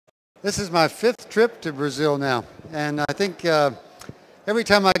This is my 5th trip to Brazil now, and I think every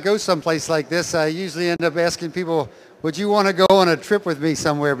time I go someplace like this, I usually end up asking people, would you want to go on a trip with me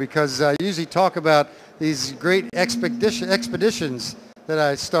somewhere? Because I usually talk about these great expeditions that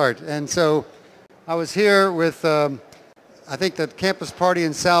I start. And so I was here with, I think, the campus party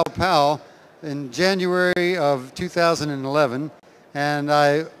in Sao Paulo in January of 2011, and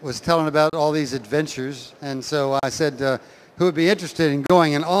I was telling about all these adventures, and so I said, who would be interested in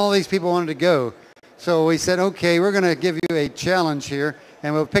going, and all these people wanted to go. So we said, okay, we're going to give you a challenge here,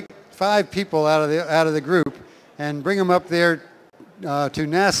 and we'll pick 5 people out of the group and bring them up there to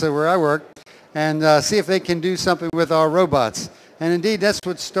NASA where I work, and see if they can do something with our robots. And indeed, that's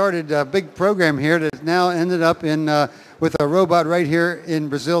what started a big program here that now ended up in with a robot right here in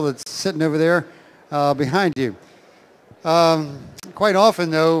Brazil that's sitting over there behind you. Quite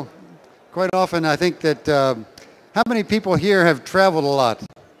often I think that how many people here have traveled a lot?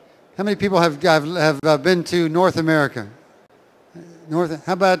 How many people have been to North America?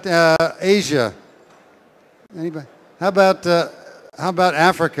 How about Asia? Anybody? How about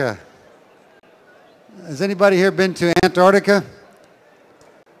Africa? Has anybody here been to Antarctica?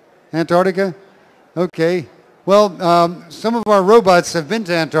 Antarctica? Okay. Well, some of our robots have been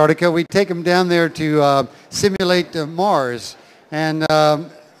to Antarctica. We take them down there to simulate Mars, and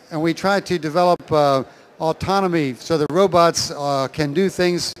we try to develop autonomy so the robots can do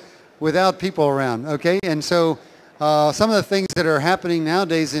things without people around, okay? And so some of the things that are happening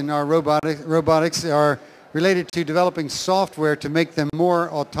nowadays in our robotics are related to developing software to make them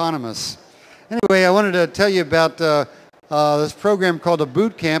more autonomous. Anyway, I wanted to tell you about this program called a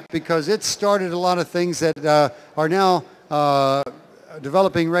boot camp because it started a lot of things that are now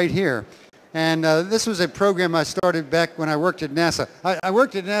developing right here. And this was a program I started back when I worked at NASA. I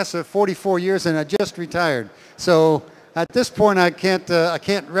worked at NASA 44 years and I just retired. So at this point I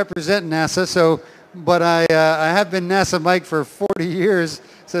can't represent NASA. But I have been NASA Mike for 40 years.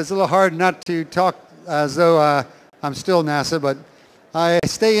 So it's a little hard not to talk as though I'm still NASA. But I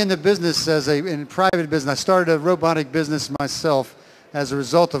stay in the business in private business. I started a robotic business myself as a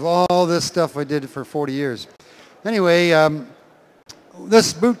result of all this stuff I did for 40 years. Anyway.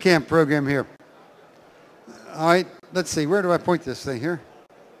 This boot camp program here. All right, let's see. Where do I point this thing here?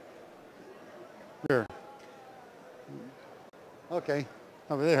 Here. Okay,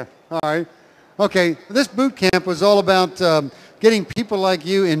 over there. All right. Okay, this boot camp was all about getting people like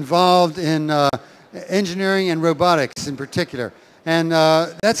you involved in engineering and robotics in particular. And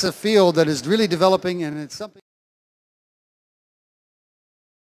that's a field that is really developing, and it's something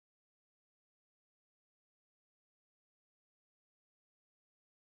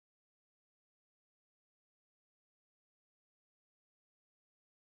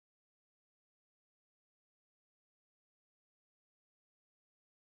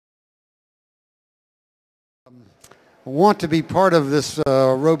want to be part of this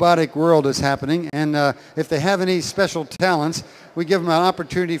robotic world that's happening, and if they have any special talents, we give them an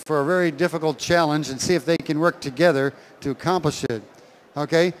opportunity for a very difficult challenge and see if they can work together to accomplish it.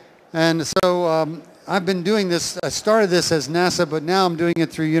 Okay? And so I've been doing this. I started this as NASA, but now I'm doing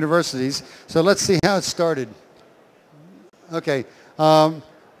it through universities. So let's see how it started. Okay.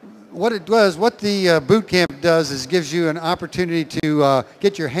 What the boot camp does is gives you an opportunity to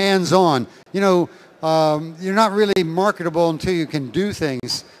get your hands on. You know, you're not really marketable until you can do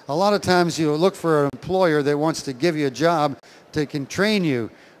things. A lot of times you look for an employer that wants to give you a job that can train you.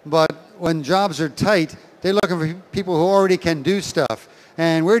 But when jobs are tight, they're looking for people who already can do stuff.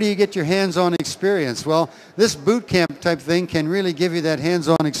 And where do you get your hands-on experience? Well, this boot camp type thing can really give you that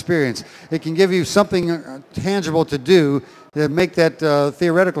hands-on experience. It can give you something tangible to do to make that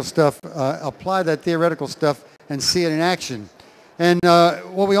theoretical stuff, apply that theoretical stuff and see it in action. And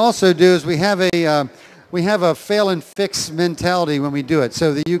what we also do is we have a fail and fix mentality when we do it,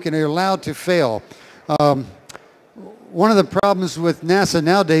 so that you're allowed to fail. One of the problems with NASA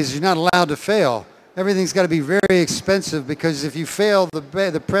nowadays is you're not allowed to fail. Everything's got to be very expensive because if you fail,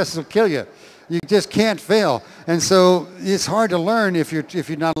 the press will kill you. You just can't fail, and so it's hard to learn if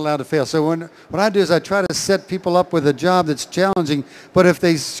you're not allowed to fail. So what I do is I try to set people up with a job that's challenging, but if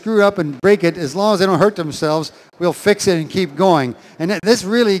they screw up and break it, as long as they don't hurt themselves, we'll fix it and keep going. And this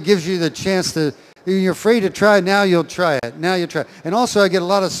really gives you the chance to. You're afraid to try, now you'll try it. Now you'll try it. And also I get a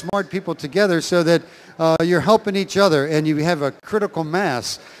lot of smart people together so that you're helping each other and you have a critical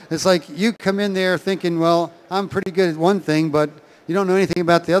mass. It's like you come in there thinking, well, I'm pretty good at one thing, but you don't know anything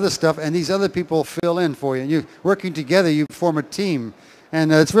about the other stuff, and these other people fill in for you. And you working together, you form a team.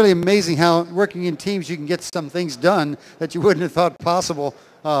 And it's really amazing how working in teams you can get some things done that you wouldn't have thought possible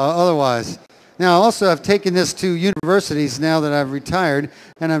otherwise. Now, also, I've taken this to universities now that I've retired,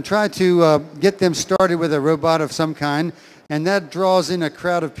 and I'm trying to get them started with a robot of some kind, and that draws in a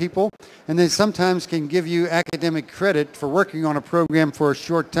crowd of people, and they sometimes can give you academic credit for working on a program for a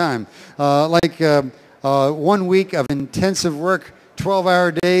short time. 1 week of intensive work,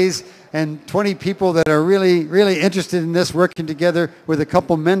 12-hour days, and 20 people that are really, really interested in this working together with a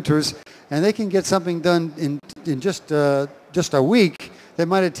couple mentors, and they can get something done in just a week that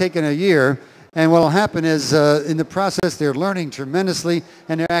might have taken a year. And what will happen is in the process they're learning tremendously,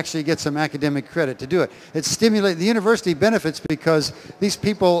 and they actually get some academic credit to do it. The university benefits because these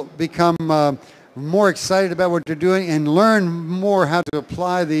people become more excited about what they're doing and learn more how to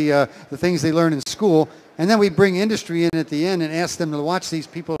apply the things they learn in school. And then we bring industry in at the end and ask them to watch these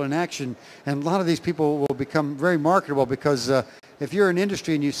people in action. And a lot of these people will become very marketable because if you're in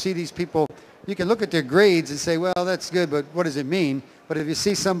industry and you see these people, you can look at their grades and say, well, that's good, but what does it mean? But if you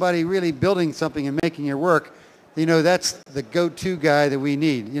see somebody really building something and making it work, you know, that's the go-to guy that we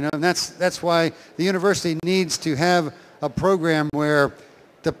need. You know, and that's why the university needs to have a program where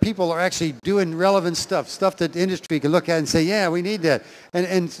the people are actually doing relevant stuff that industry can look at and say, yeah, we need that.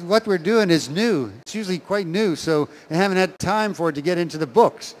 And what we're doing is new. It's usually quite new, so they haven't had time for it to get into the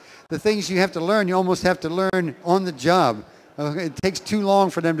books. The things you have to learn, you almost have to learn on the job. It takes too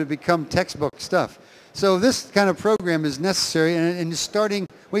long for them to become textbook stuff. So this kind of program is necessary, and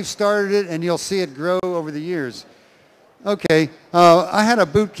we've started it, and you'll see it grow over the years. Okay, I had a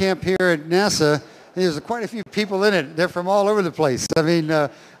boot camp here at NASA. There's quite a few people in it. They're from all over the place. I mean,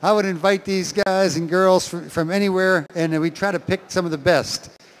 I would invite these guys and girls from anywhere, and we try to pick some of the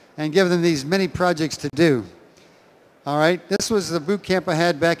best and give them these many projects to do. All right, this was the boot camp I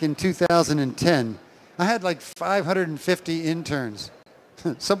had back in 2010. I had like 550 interns.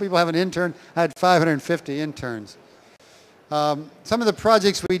 Some people have an intern. I had 550 interns. Some of the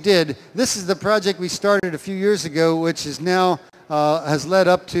projects we did, this is the project we started a few years ago, which is now has led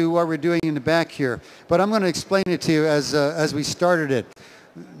up to what we're doing in the back here. But I'm going to explain it to you as we started it.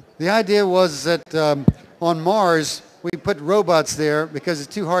 The idea was that on Mars, we put robots there because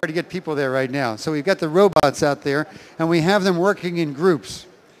it's too hard to get people there right now. So we've got the robots out there, and we have them working in groups.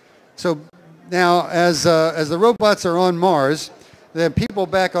 So now, as the robots are on Mars, the people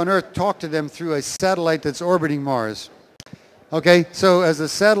back on Earth talk to them through a satellite that's orbiting Mars. Okay, so as the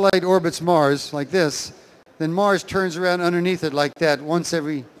satellite orbits Mars like this, then Mars turns around underneath it like that once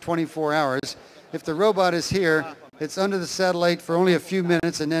every 24 hours. If the robot is here, it's under the satellite for only a few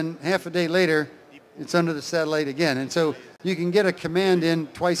minutes, and then half a day later, it's under the satellite again. And so you can get a command in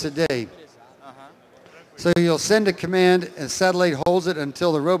twice a day. So you'll send a command, and the satellite holds it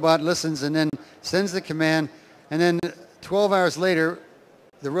until the robot listens and then sends the command, and then 12 hours later,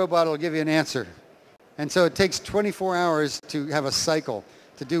 the robot will give you an answer. And so it takes 24 hours to have a cycle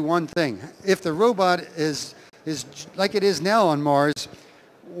to do one thing. If the robot is like it is now on Mars,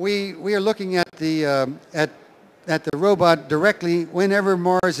 we are looking at the robot directly whenever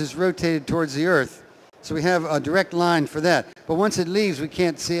Mars is rotated towards the Earth. So we have a direct line for that. But once it leaves, we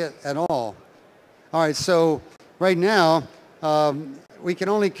can't see it at all. All right, so right now, we can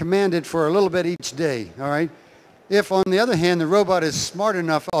only command it for a little bit each day, all right? If, on the other hand, the robot is smart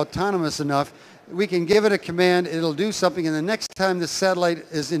enough, autonomous enough, we can give it a command, it'll do something, and the next time the satellite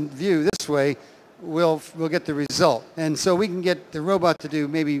is in view this way, we'll get the result. And so we can get the robot to do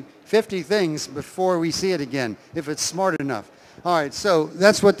maybe 50 things before we see it again, if it's smart enough. All right, so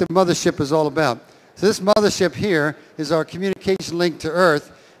that's what the mothership is all about. So this mothership here is our communication link to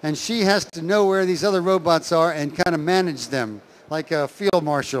Earth, and she has to know where these other robots are and kind of manage them, like a field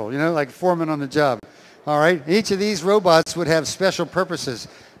marshal, you know, like foreman on the job. All right, each of these robots would have special purposes.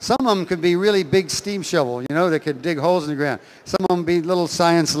 Some of them could be really big steam shovel, you know, that could dig holes in the ground. Some of them be little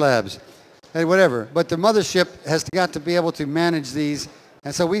science labs, and whatever. But the mothership has got to be able to manage these,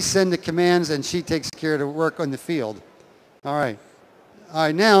 and so we send the commands, and she takes care of the work on the field. All right. All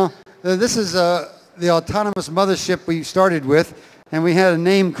right, now, this is the autonomous mothership we started with, and we had a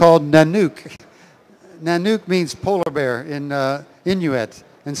name called Nanook. Nanook means polar bear in Inuit.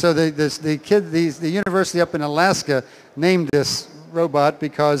 And so the university up in Alaska named this robot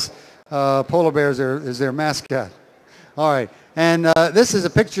because polar bears is their mascot. All right, and this is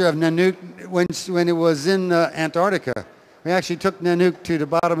a picture of Nanook when it was in Antarctica. We actually took Nanook to the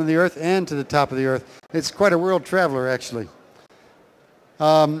bottom of the Earth and to the top of the Earth. It's quite a world traveler, actually.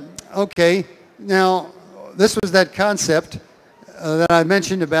 Okay, now this was that concept that I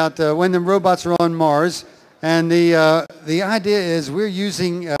mentioned about when the robots are on Mars. And the idea is we're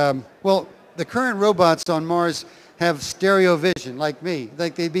using, well, the current robots on Mars have stereo vision, like me.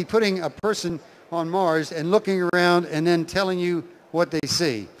 Like they'd be putting a person on Mars and looking around and then telling you what they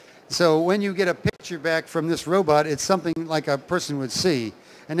see. So when you get a picture back from this robot, it's something like a person would see.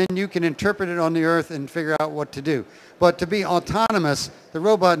 And then you can interpret it on the Earth and figure out what to do. But to be autonomous, the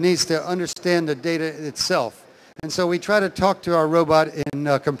robot needs to understand the data itself. And so we try to talk to our robot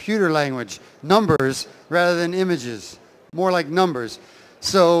in computer language, numbers rather than images, more like numbers.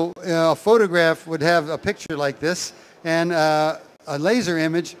 So a photograph would have a picture like this, and a laser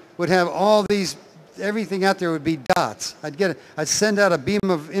image would have all these, everything out there would be dots. I'd send out a beam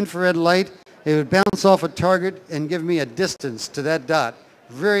of infrared light, it would bounce off a target and give me a distance to that dot.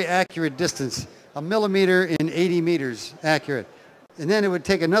 Very accurate distance, a millimeter in 80 meters accurate. And then it would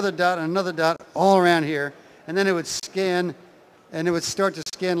take another dot and another dot all around here, and then it would scan, and it would start to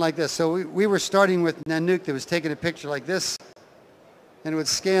scan like this. So we were starting with Nanook that was taking a picture like this, and it would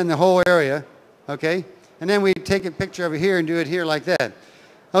scan the whole area, okay? And then we'd take a picture over here and do it here like that.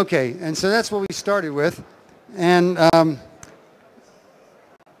 Okay, and so that's what we started with. And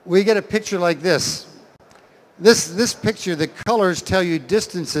we get a picture like this. This picture, the colors tell you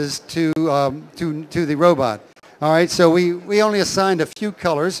distances to the robot. All right, so we only assigned a few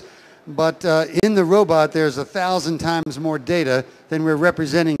colors, but in the robot there's 1,000 times more data than we're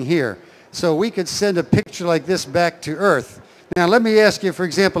representing here. So we could send a picture like this back to Earth. Now let me ask you, for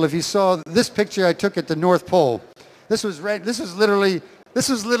example, if you saw this picture I took at the North Pole. This was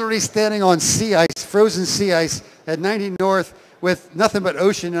literally standing on sea ice, frozen sea ice at 90 north, with nothing but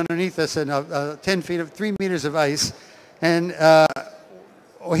ocean underneath us and 10 feet of 3 meters of ice. And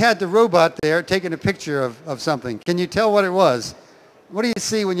we had the robot there taking a picture of something. Can you tell what it was? What do you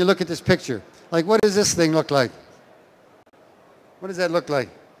see when you look at this picture? Like, what does this thing look like? What does that look like?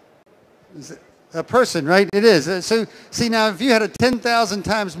 Is it a person, right? It is. So, see, now, if you had 10,000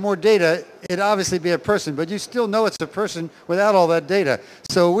 times more data, it'd obviously be a person, but you still know it's a person without all that data.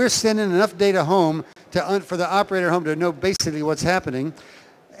 So we're sending enough data home for the operator home to know basically what's happening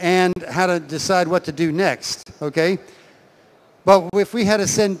and how to decide what to do next, okay? But if we had to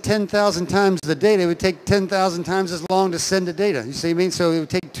send 10,000 times the data, it would take 10,000 times as long to send the data. You see what I mean? So it would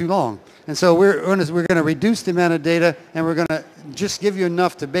take too long. And so we're going to reduce the amount of data, and we're going to just give you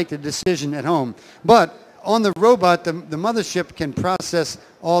enough to make the decision at home. But on the robot, the mothership can process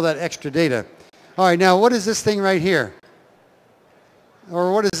all that extra data. All right, now what is this thing right here?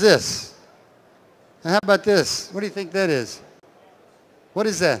 Or what is this? Now, how about this? What do you think that is? What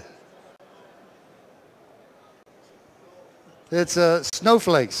is that? It's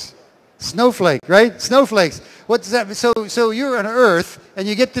snowflakes. Snowflake, right? Snowflakes. What's that? So you're on Earth, and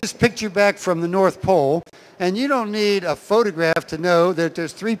you get this picture back from the North Pole, and you don't need a photograph to know that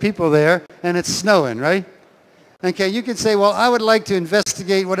there's 3 people there, and it's snowing, right? Okay, you can say, well, I would like to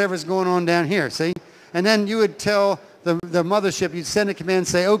investigate whatever's going on down here, see? And then you would tell the mothership, you'd send a command and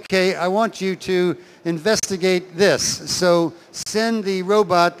say, okay, I want you to investigate this. So send the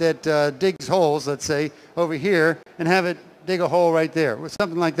robot that digs holes, let's say, over here, and have it dig a hole right there, or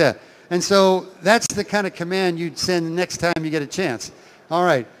something like that. And so that's the kind of command you'd send the next time you get a chance. All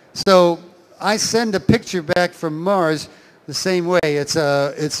right, so I send a picture back from Mars the same way. It's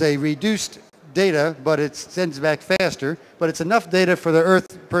a reduced data, but it sends back faster, but it's enough data for the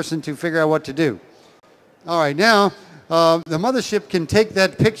Earth person to figure out what to do. All right, now the mothership can take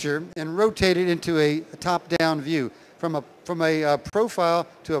that picture and rotate it into a top-down view, from a profile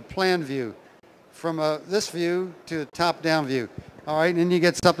to a plan view, from this view to a top-down view. All right, and then you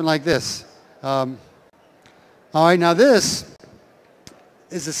get something like this. All right, now this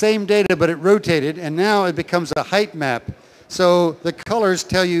is the same data, but it rotated, and now it becomes a height map. So the colors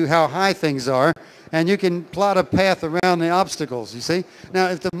tell you how high things are, and you can plot a path around the obstacles, you see? Now,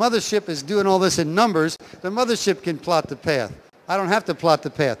 if the mothership is doing all this in numbers, the mothership can plot the path. I don't have to plot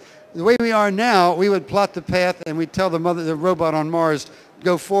the path. The way we are now, we would plot the path, and we'd tell the robot on Mars,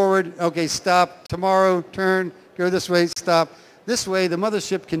 go forward, okay, stop, tomorrow, turn, go this way, stop. This way, the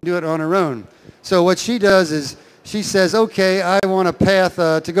mothership can do it on her own. So what she does is she says, okay, I want a path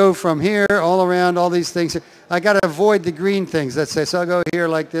to go from here all around, all these things. I got to avoid the green things, let's say. So I'll go here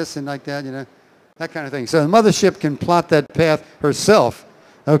like this and like that, you know, that kind of thing. So the mothership can plot that path herself.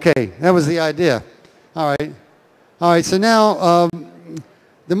 Okay, that was the idea. All right. All right, so now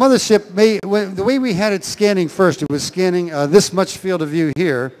the mothership, the way we had it scanning first, it was scanning this much field of view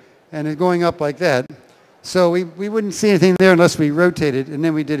here, and it going up like that. So we wouldn't see anything there unless we rotated, and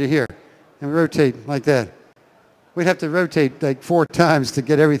then we did it here. And we rotate like that. We'd have to rotate like 4 times to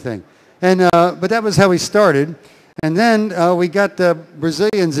get everything. And but that was how we started. And then we got the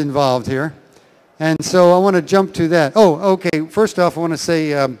Brazilians involved here. And so I want to jump to that. Oh, okay. First off, I want to say,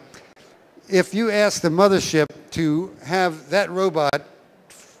 if you ask the mothership to have that robot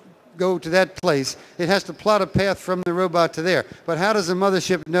go to that place. It has to plot a path from the robot to there. But how does the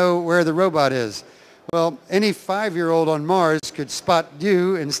mothership know where the robot is? Well, any 5-year-old on Mars could spot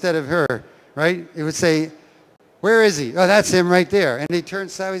you instead of her, right? It would say, where is he? Oh, that's him right there. And he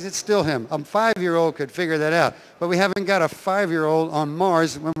turns sideways, it's still him. A 5-year-old could figure that out. But we haven't got a 5-year-old on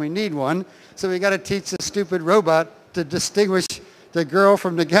Mars when we need one. So we got to teach the stupid robot to distinguish the girl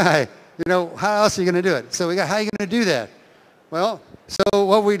from the guy. You know, how else are you going to do it? So how are you going to do that? Well, so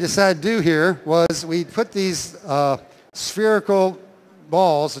what we decided to do here was we put these spherical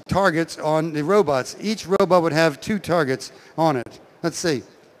balls, targets, on the robots. Each robot would have 2 targets on it. Let's see.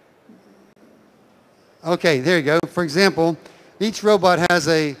 Okay, there you go. For example, each robot has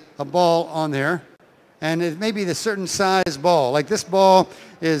a ball on there, and it may be the certain size ball. Like this ball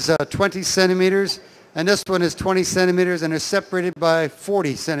is 20 centimeters, and this one is 20 centimeters, and they're separated by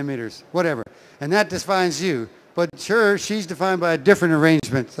 40 centimeters, whatever. And that defines you. But sure, she's defined by a different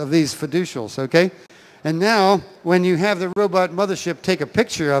arrangement of these fiducials, okay? And now, when you have the robot mothership take a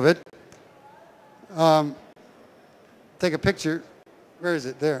picture of it, take a picture. Where is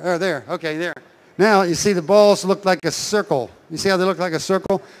it? There. Oh, there. Okay, there. Now, you see the balls look like a circle. You see how they look like a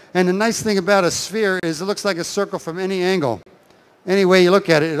circle? And the nice thing about a sphere is it looks like a circle from any angle. Any way you look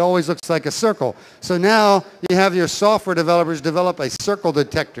at it, it always looks like a circle. So now you have your software developers develop a circle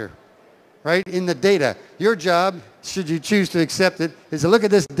detector, right, in the data. Your job, should you choose to accept it, is to look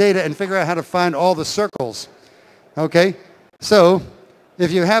at this data and figure out how to find all the circles. Okay? So if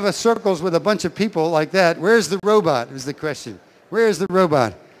you have a circles with a bunch of people like that, where's the robot is the question. Where is the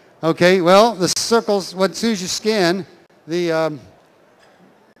robot? Okay, well, the circles, as soon as you scan the, as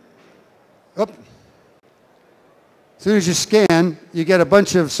soon as you scan, you get a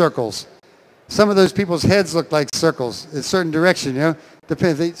bunch of circles. Some of those people's heads look like circles in a certain direction, you know.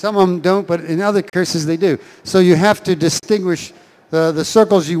 Depends. Some of them don't, but in other cases they do. So you have to distinguish the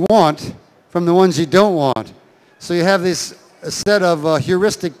circles you want from the ones you don't want. So you have this set of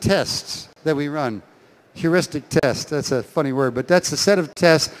heuristic tests that we run. Heuristic test, that's a funny word, but that's a set of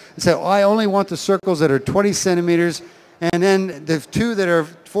tests that say, I only want the circles that are 20 centimeters, and then the 2 that are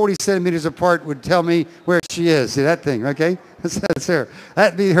 40 centimeters apart would tell me where she is. See that thing, okay? That's her.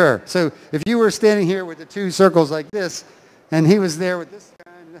 That'd be her. So if you were standing here with the 2 circles like this, and he was there with this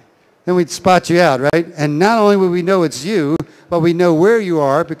kind, then we'd spot you out, right? And not only would we know it's you, but we know where you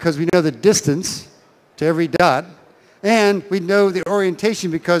are because we know the distance to every dot, and we know the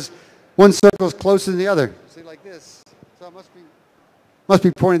orientation because one circle is closer than the other. See, like this. So it must be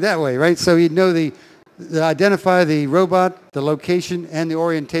pointed that way, right? So you'd know identify the robot, the location, and the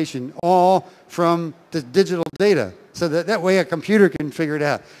orientation, all from the digital data. So that way a computer can figure it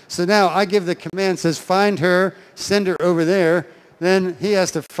out. So now I give the command, says find her, send her over there. Then he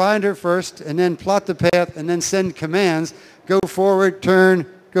has to find her first, and then plot the path, and then send commands. Go forward, turn,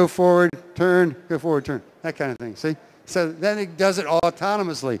 go forward, turn, go forward, turn. That kind of thing, see? So then it does it all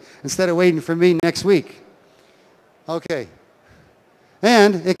autonomously instead of waiting for me next week. Okay.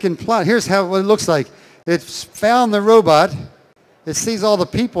 And it can plot. Here's what it looks like. It's found the robot. It sees all the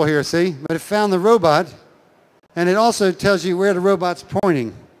people here, see? But it found the robot. And it also tells you where the robot's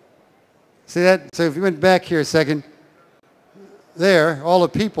pointing. See that? So if you went back here a second, there, all the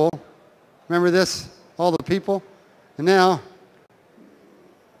people. Remember this? All the people. And now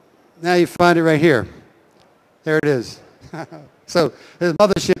you find it right here. There it is. So the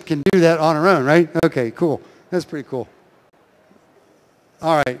mothership can do that on her own, right? Okay, cool. That's pretty cool.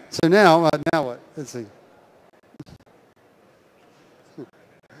 All right. So now what? Let's see.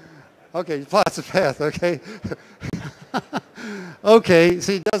 Okay, plots a path, okay? Okay,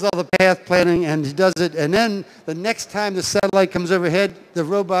 so he does all the path planning and he does it, and then the next time the satellite comes overhead, the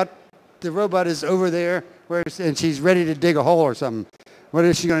robot is over there and she's ready to dig a hole or something. What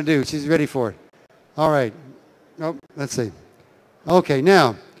is she going to do? She's ready for it. All right. Oh, let's see. Okay,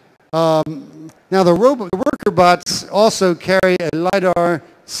 now the worker bots also carry a LiDAR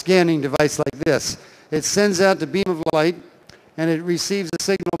scanning device like this. It sends out the beam of light, and it receives a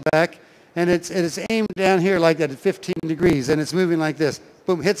signal back, and it's aimed down here like that at 15 degrees, and it's moving like this.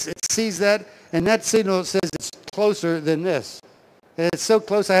 Boom, it sees that, and that signal says it's closer than this. And it's so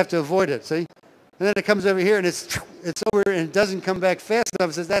close I have to avoid it, see? And then it comes over here, and it's over, and it doesn't come back fast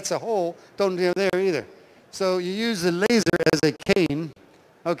enough. It says, that's a hole. Don't go there either. So you use the laser as a cane,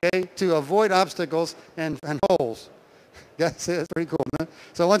 okay, to avoid obstacles and holes. That's pretty cool, man.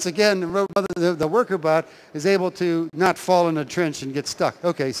 So once again, the worker bot is able to not fall in a trench and get stuck.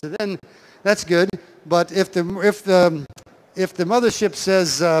 Okay, so then that's good. But if the mothership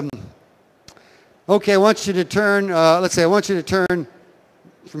says, okay, I want you to turn. Let's say I want you to turn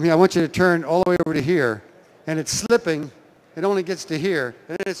from here. I want you to turn all the way over to here, and it's slipping. it only gets to here,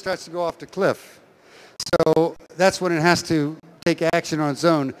 and then it starts to go off the cliff. So that's when it has to take action on its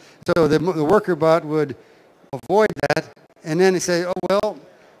own. So the worker bot would avoid that, and then he say, oh, well,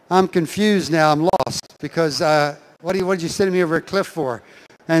 I'm confused now, I'm lost, because what did you send me over a cliff for?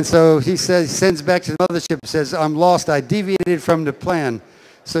 And so he sends back to the mothership and says, I'm lost, I deviated from the plan.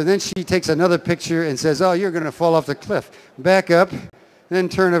 So then she takes another picture and says, oh, you're going to fall off the cliff. Back up, then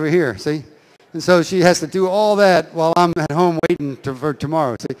turn over here, see? And so she has to do all that while I'm at home waiting for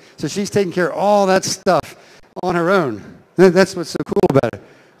tomorrow. See? So she's taking care of all that stuff on her own. That's what's so cool about it.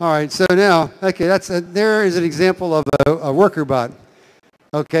 All right, so now, okay, there is an example of a worker bot.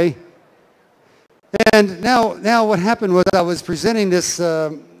 Okay. And now what happened was I was presenting this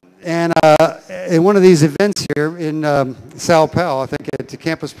in one of these events here in Sao Paulo, I think, at the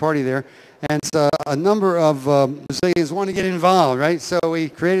campus party there. And a number of Brazilians wanted to get involved, right? So we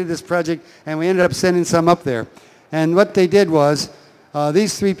created this project, and we ended up sending some up there. And what they did was,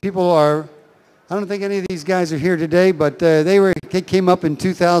 these three people I don't think any of these guys are here today, but they came up in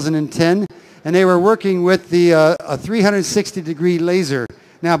 2010, and they were working with a 360-degree laser.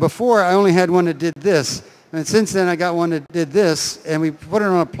 Now, before, I only had one that did this, and since then I got one that did this, and we put it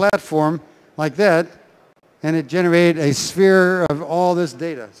on a platform like that, and it generated a sphere of all this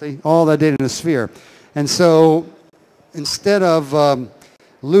data. See, all that data in a sphere. And so instead of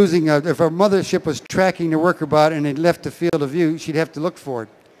losing, if our mothership was tracking the worker bot and it left the field of view, she'd have to look for it.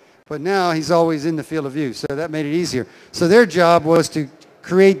 But now he's always in the field of view, so that made it easier. So their job was to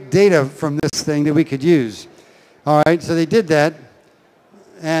create data from this thing that we could use. All right, so they did that.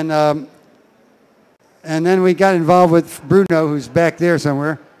 And then we got involved with Bruno, who's back there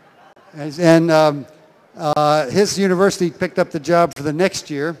somewhere. And his university picked up the job for the next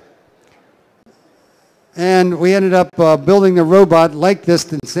year. And we ended up building a robot like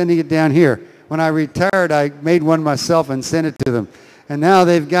this and sending it down here. When I retired, I made one myself and sent it to them. And now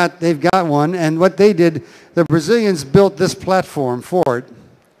they've got one. And what they did, the Brazilians built this platform for it.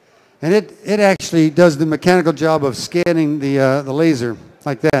 And it actually does the mechanical job of scanning the laser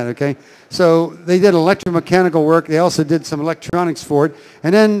like that, okay? So they did electromechanical work. They also did some electronics for it.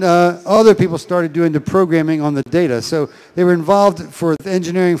 And then other people started doing the programming on the data. So they were involved for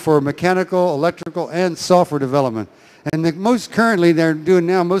engineering for mechanical, electrical, and software development. And currently they're doing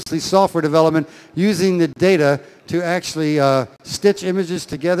now mostly software development using the data to actually stitch images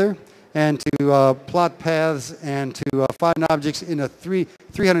together and to plot paths and to find objects in a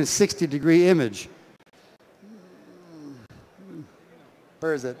 360-degree image.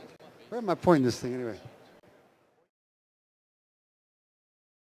 Where is it? Where am I pointing this thing anyway?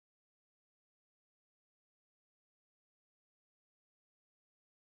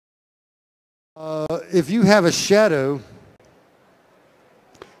 If you have a shadow,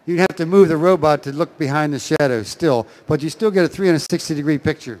 you'd have to move the robot to look behind the shadow still, but you still get a 360-degree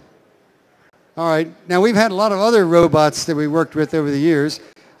picture. All right, now we've had a lot of other robots that we worked with over the years,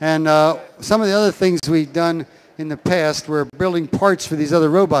 and some of the other things we've done in the past, we're building parts for these other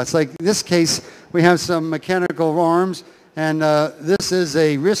robots. Like in this case, we have some mechanical arms, and this is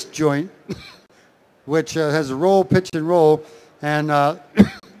a wrist joint, which has a roll, pitch, and roll. And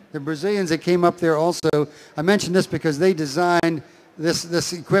the Brazilians that came up there also, I mentioned this because they designed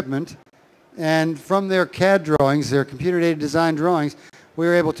this equipment, and from their CAD drawings, their computer-aided design drawings, we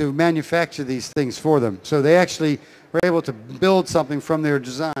were able to manufacture these things for them. So they actually were able to build something from their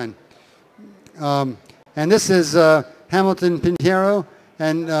design. And this is Hamilton Pinheiro,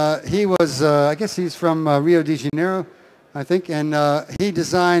 and he was, I guess he's from Rio de Janeiro, I think, and he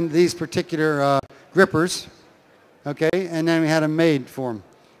designed these particular grippers, okay, and then we had them made for him.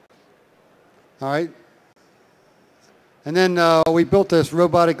 All right. And then we built this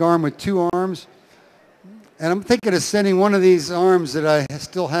robotic arm with 2 arms, and I'm thinking of sending one of these arms that I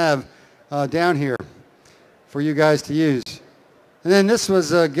still have down here for you guys to use. And then this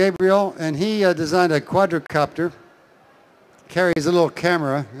was Gabriel, and he designed a quadricopter. Carries a little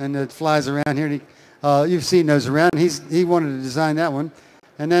camera, and it flies around here. And you've seen those around. He wanted to design that one.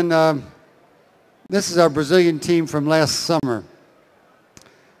 And then this is our Brazilian team from last summer.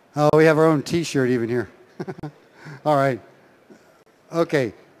 We have our own T-shirt even here. All right.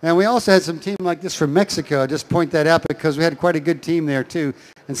 Okay. And we also had some team like this from Mexico. I just point that out because we had quite a good team there too.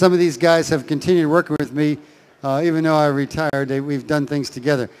 And some of these guys have continued working with me. Even though I retired, we've done things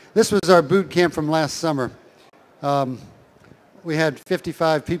together. This was our boot camp from last summer. We had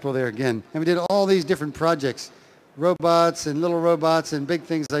 55 people there again. And we did all these different projects, robots and little robots and big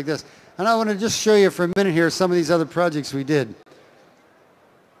things like this. And I want to just show you for a minute here some of these other projects we did.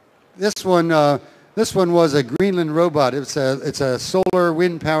 This one was a Greenland robot. It's a solar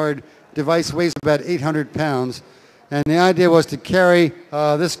wind-powered device, weighs about 800 pounds. And the idea was to carry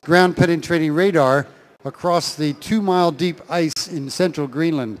this ground penetrating radar across the 2-mile deep ice in central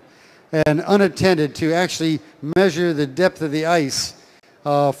Greenland, and unattended, to actually measure the depth of the ice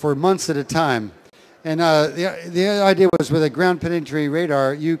for months at a time. And the idea was, with a ground penetrating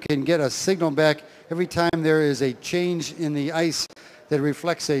radar, you can get a signal back every time there is a change in the ice that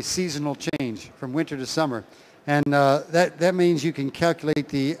reflects a seasonal change from winter to summer. And that means you can calculate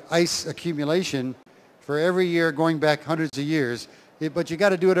the ice accumulation for every year going back hundreds of years, but you got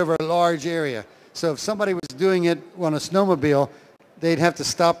to do it over a large area. So if somebody was doing it on a snowmobile, they'd have to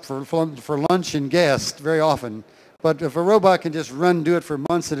stop for lunch and gas very often. But if a robot can just do it for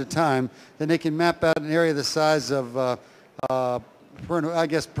months at a time, then they can map out an area the size of,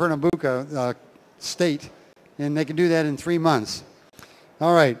 Pernambuco state, and they can do that in 3 months.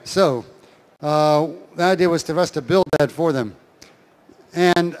 All right, so the idea was for us to build that for them.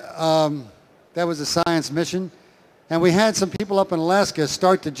 And that was a science mission. And we had some people up in Alaska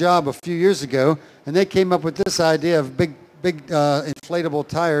start the job a few years ago, and they came up with this idea of big inflatable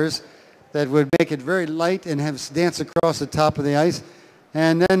tires that would make it very light and dance across the top of the ice.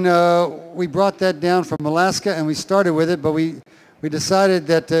 And then we brought that down from Alaska, and we started with it, but we decided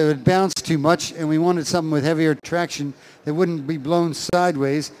that it would bounce too much, and we wanted something with heavier traction that wouldn't be blown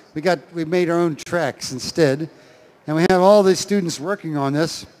sideways. We made our own tracks instead, and we have all these students working on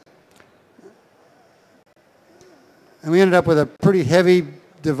this. And we ended up with a pretty heavy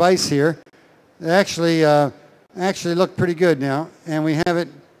device here. It actually looked pretty good now, and we have it.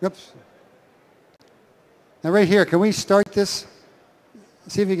 Oops. Now right here, can we start this?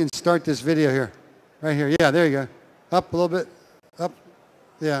 See if you can start this video here. Right here. Yeah, there you go. Up a little bit. Up.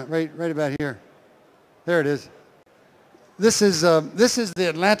 Yeah, right about here. There it is. This is the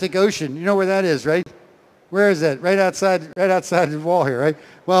Atlantic Ocean. You know where that is, right? Where is that? Right outside the wall here, right?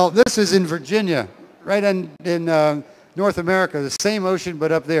 Well, this is in Virginia, right in North America, the same ocean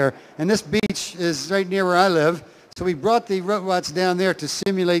but up there. And this beach is right near where I live. So we brought the robots down there to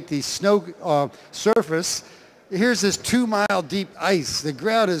simulate the snow surface. Here's this 2-mile deep ice. The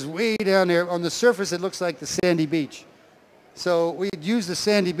ground is way down there. On the surface, it looks like the sandy beach. So we used the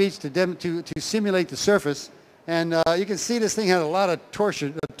sandy beach to simulate the surface. And you can see this thing had a lot of torque.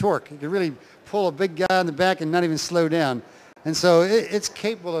 You can really pull a big guy on the back and not even slow down. And so it's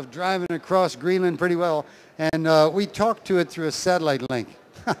capable of driving across Greenland pretty well. And we talked to it through a satellite link.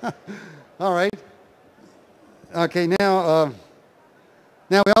 All right. Okay, now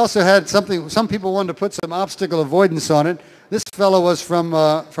we also had something. Some people wanted to put some obstacle avoidance on it. This fellow was from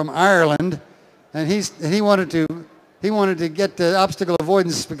Ireland, and he wanted to get the obstacle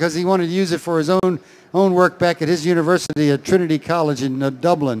avoidance because he wanted to use it for his own work back at his university at Trinity College in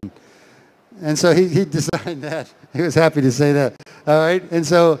Dublin. And so he designed that. He was happy to say that. All right, and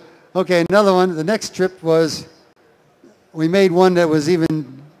so. Okay, another one. The next trip was, we made one that was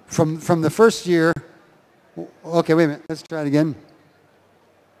even from the first year. Okay, wait a minute. Let's try it again.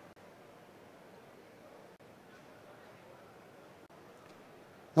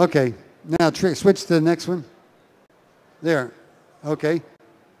 Okay, now switch to the next one. There. Okay.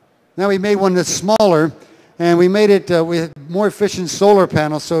 Now we made one that's smaller, and we made it with more efficient solar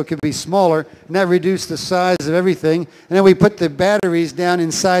panels so it could be smaller, and that reduced the size of everything. And then we put the batteries down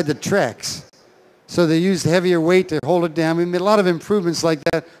inside the tracks. So they used heavier weight to hold it down. We made a lot of improvements like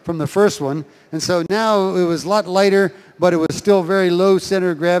that from the first one. And so now it was a lot lighter, but it was still very low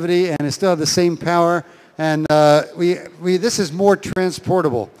center of gravity, and it still had the same power. And this is more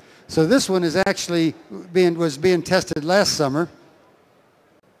transportable. So this one is actually was being tested last summer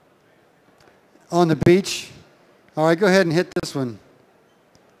on the beach. All right, go ahead and hit this one.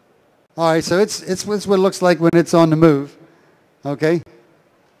 All right, so it's what it looks like when it's on the move. Okay.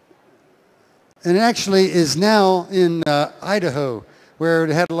 And it actually is now in Idaho, where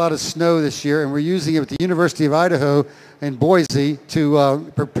it had a lot of snow this year, and we're using it with the University of Idaho in Boise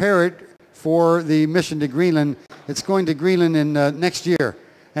to prepare it for the mission to Greenland. It's going to Greenland in next year.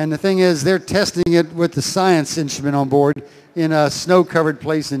 And the thing is, they're testing it with the science instrument on board in a snow-covered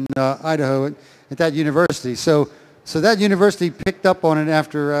place in Idaho at that university. So that university picked up on it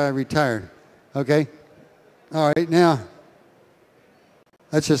after I retired. Okay? All right, now,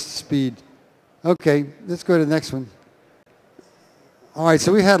 that's just speed. Okay, let's go to the next one. All right,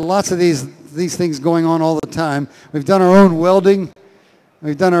 so we had lots of these things going on all the time. We've done our own welding.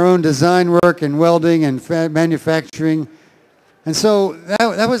 We've done our own design work and welding and manufacturing. And so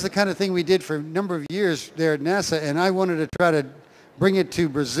that was the kind of thing we did for a number of years there at NASA, and I wanted to try to bring it to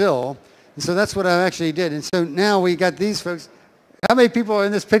Brazil. And so that's what I actually did. And so now we got these folks. How many people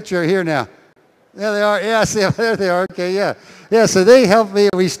in this picture are here now? There they are. Yeah, see, there they are. Okay, yeah. Yeah, so they helped me.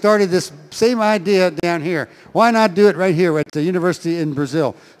 We started this same idea down here. Why not do it right here at the university in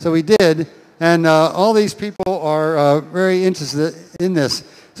Brazil? So we did, and all these people are very interested in this.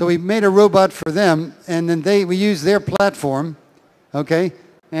 So we made a robot for them, and then we used their platform, okay,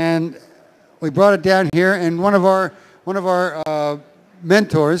 and we brought it down here, and one of our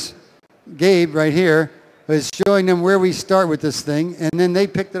mentors, Gabe, right here, was showing them where we start with this thing, and then they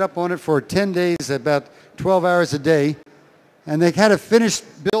picked it up on it for 10 days, about 12 hours a day, and they had to finish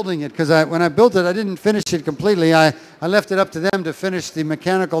building it, because when I built it, I didn't finish it completely. I left it up to them to finish the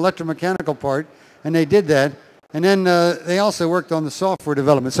electromechanical part, and they did that. And then they also worked on the software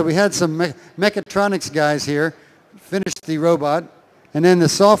development. So we had some mechatronics guys here, finished the robot, and then the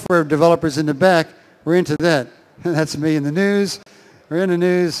software developers in the back were into that. That's me in the news. We're in the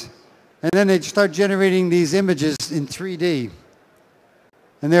news. And then they start generating these images in 3D.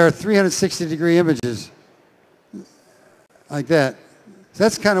 And there are 360-degree images like that. So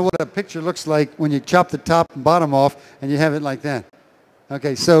that's kind of what a picture looks like when you chop the top and bottom off and you have it like that.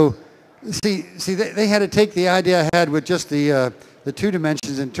 Okay, so see, they had to take the idea I had with just the 2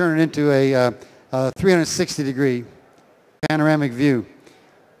 dimensions and turn it into a 360-degree panoramic view.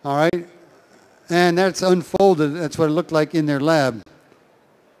 All right? And that's unfolded. That's what it looked like in their lab.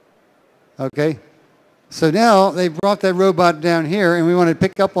 Okay? So now they brought that robot down here, and we want to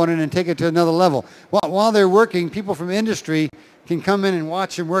pick up on it and take it to another level. While they're working, people from industry can come in and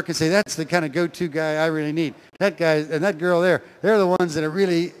watch them work and say, that's the kind of go-to guy I really need. That guy and that girl there, they're the ones that have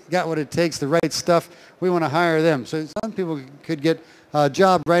really got what it takes, the right stuff. We want to hire them. So some people could get a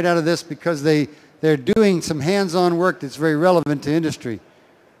job right out of this because they're doing some hands-on work that's very relevant to industry.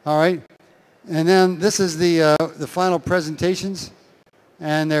 All right? And then this is the final presentations.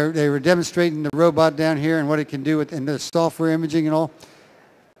 And they were demonstrating the robot down here and what it can do and the software imaging and all.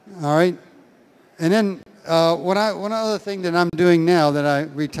 All right. And then one other thing that I'm doing now that I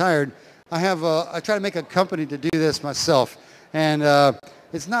retired, I try to make a company to do this myself. And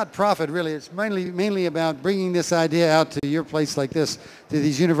it's not profit really. It's mainly about bringing this idea out to your place like this, to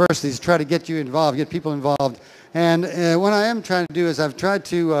these universities, try to get you involved, get people involved. And what I am trying to do is I've tried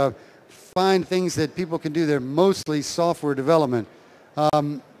to find things that people can do. They're mostly software development.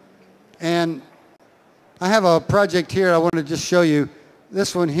 And I have a project here I want to just show you.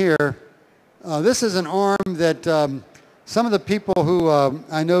 This one here. This is an arm that some of the people who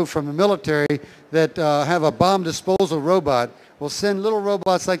I know from the military that have a bomb disposal robot will send little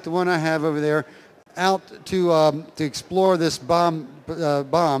robots like the one I have over there out to explore this bomb,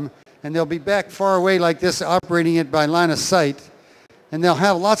 and they'll be back far away like this, operating it by line of sight, and they'll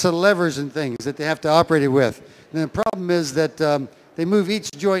have lots of levers and things that they have to operate it with. And the problem is that they move each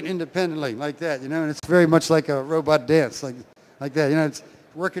joint independently like that, you know, and it's very much like a robot dance, like that, you know, it's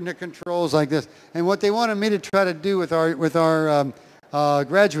working the controls like this. And what they wanted me to try to do with our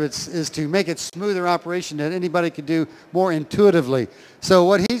graduates is to make it smoother operation that anybody could do more intuitively. So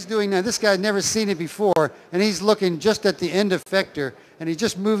what he's doing now, this guy's never seen it before, and he's looking just at the end effector, and he's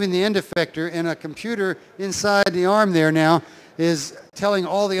just moving the end effector, and a computer inside the arm there now is telling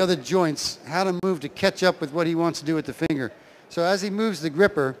all the other joints how to move to catch up with what he wants to do with the finger. So as he moves the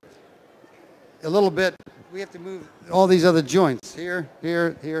gripper a little bit, we have to move all these other joints, here,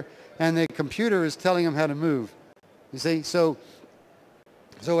 here, here, and the computer is telling him how to move. You see? So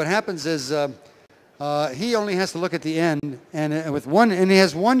what happens is he only has to look at the end, and he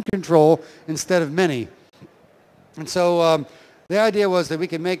has one control instead of many. And so the idea was that we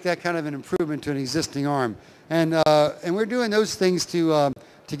could make that kind of an improvement to an existing arm. And we're doing those things to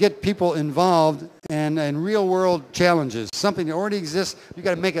get people involved in real-world challenges. Something that already exists, you've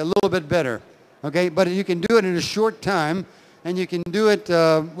got to make it a little bit better. Okay? But you can do it in a short time, and you can do it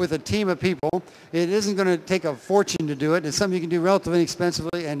with a team of people. It isn't going to take a fortune to do it. It's something you can do relatively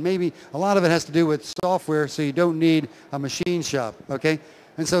inexpensively, and maybe a lot of it has to do with software, so you don't need a machine shop. Okay?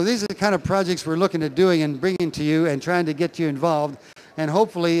 And so these are the kind of projects we're looking at doing and bringing to you and trying to get you involved. And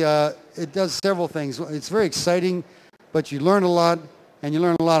hopefully it does several things. It's very exciting, but you learn a lot, and you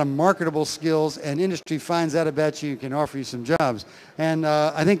learn a lot of marketable skills, and industry finds out about you and can offer you some jobs. And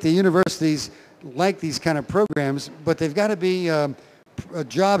I think the universities like these kind of programs, but they've got to be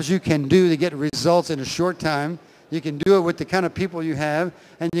jobs you can do to get results in a short time. You can do it with the kind of people you have,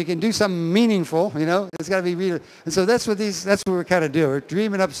 and you can do something meaningful, you know. It's got to be real. And so that's what we're kind of doing. We're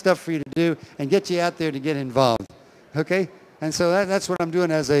dreaming up stuff for you to do and get you out there to get involved. Okay? And so that's what I'm doing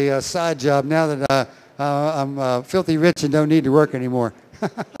as a side job now that I'm filthy rich and don't need to work anymore.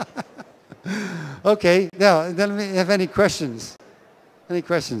 Okay, now, let me have any questions. Any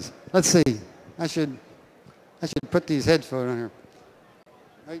questions? Let's see. I should put these headphones on here.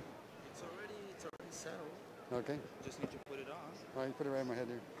 Right? It's Okay. Just need to put it on. All right, put it right in my head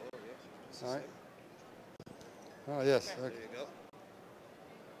there. Oh, yeah. All right. Oh, yes. There Okay. you go.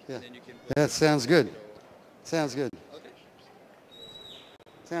 Yeah. And then you can put That it sounds on, good. you know. Sounds good. Okay.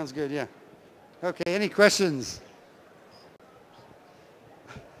 Sounds good, yeah. Okay, any questions?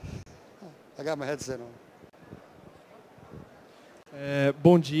 I got my headset on.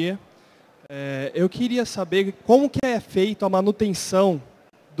 Bom dia. Eu queria saber como que é feita a manutenção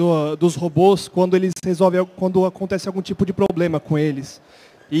dos robôs quando acontece algum tipo de problema com eles.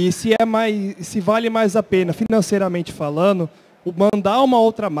 E se vale mais a pena, financeiramente falando, mandar uma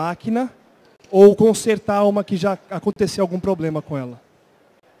outra máquina ou consertar uma que já aconteceu algum problema com ela.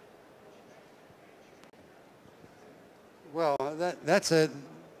 Well,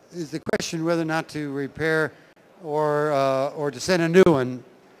 is the question whether or not to repair or to send a new one.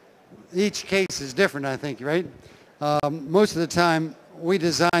 Each case is different, I think, right? Most of the time, we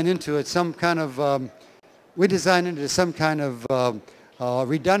design into some kind of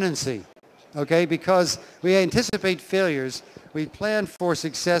redundancy, okay? Because we anticipate failures, we plan for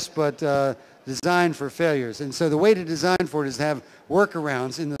success, but design for failures. And so the way to design for it is to have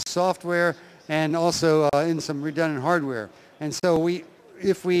workarounds in the software and also in some redundant hardware. And so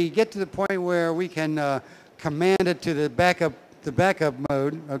if we get to the point where we can command it to the backup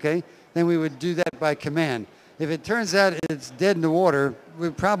mode, okay, then we would do that by command. If it turns out it's dead in the water,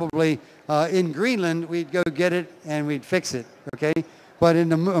 we'd probably, in Greenland, we'd go get it and we'd fix it, okay? But in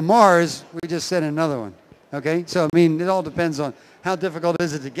Mars, we just send another one, okay? So, I mean, it all depends on how difficult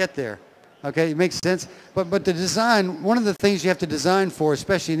is it to get there, okay? It makes sense. But the design, one of the things you have to design for,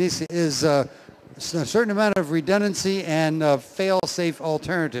 especially in this, is a certain amount of redundancy and fail-safe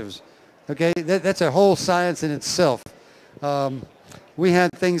alternatives, okay? That's a whole science in itself. We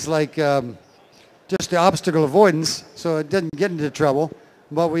had things like just the obstacle avoidance, so it didn't get into trouble.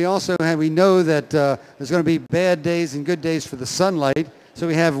 But we also we know that there's going to be bad days and good days for the sunlight, so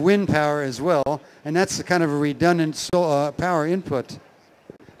we have wind power as well, and that's the kind of a redundant power input.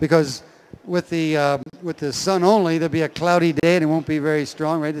 Because with the sun only, there'll be a cloudy day and it won't be very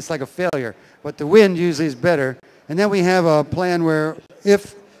strong, right? It's like a failure. But the wind usually is better. And then we have a plan where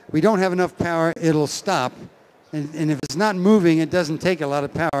if we don't have enough power, it'll stop. And if it's not moving, it doesn't take a lot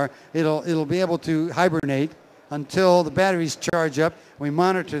of power. It'll be able to hibernate until the batteries charge up. We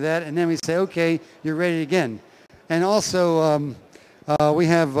monitor that, and then we say, okay, you're ready again. And also, we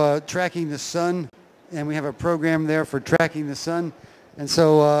have tracking the sun, and we have a program there for tracking the sun. And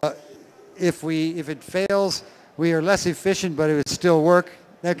so, if it fails, we are less efficient, but it would still work.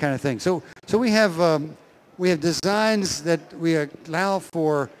 That kind of thing. So we have designs that we allow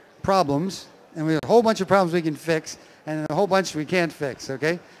for problems. And we have a whole bunch of problems we can fix, and a whole bunch we can't fix,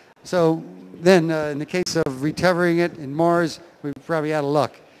 okay? So then in the case of recovering it in Mars, we're probably out of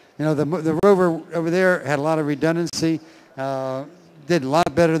luck. You know, the rover over there had a lot of redundancy, did a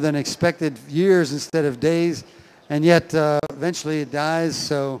lot better than expected, years instead of days, and yet eventually it dies,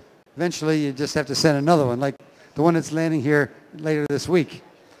 so eventually you just have to send another one, like the one that's landing here later this week.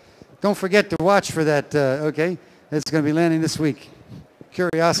 Don't forget to watch for that, okay? It's going to be landing this week.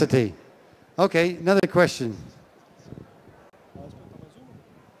 Curiosity. Okay, another question.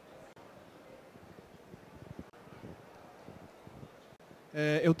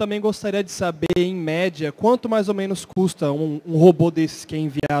 Eu também gostaria de saber, em média, quanto mais ou menos custa um robô desses que é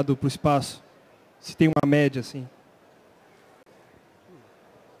enviado para o espaço? Se tem uma média, assim.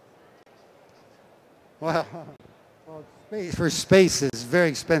 Well, for space is very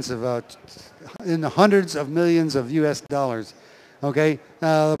expensive, in the hundreds of millions of US dollars. Okay,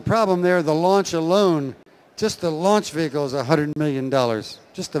 the problem there, the launch alone, just the launch vehicle is $100 million.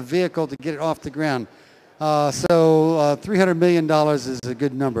 Just a vehicle to get it off the ground. So $300 million is a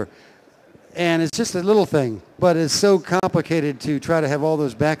good number. And it's just a little thing, but it's so complicated to try to have all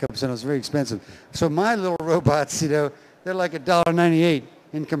those backups, and it's very expensive. So my little robots, you know, they're like $1.98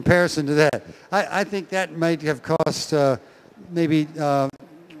 in comparison to that. I think that might have cost maybe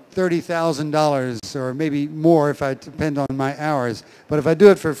 $30,000 or maybe more if I depend on my hours. But if I do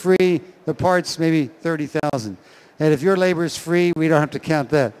it for free, the parts maybe $30,000. And if your labor is free, we don't have to count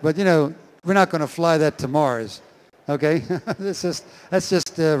that. But you know, we're not going to fly that to Mars, okay? that's just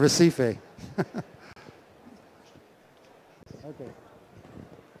Recife. Okay.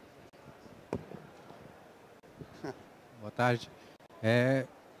 Boa tarde.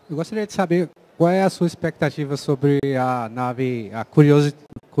 Eu gostaria de saber qual é a sua expectativa sobre a nave, a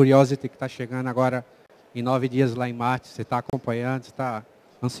Curiosity que está chegando agora em 9 dias lá em Marte. Você está acompanhando, você está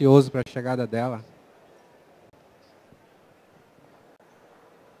ansioso para a chegada dela?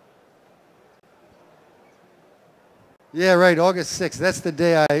 Yeah, right, August 6th. That's the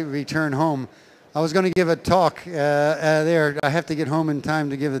day I return home. I was going to give a talk there. I have to get home in time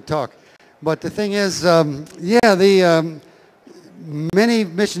to give the talk. But the thing is, many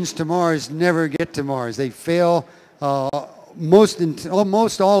missions to Mars never get to Mars. They fail.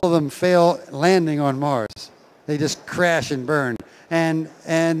 Almost all of them fail landing on Mars. They just crash and burn. And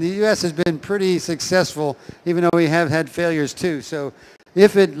the U.S. has been pretty successful, even though we have had failures too. So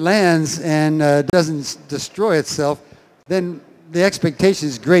if it lands and doesn't destroy itself, then the expectation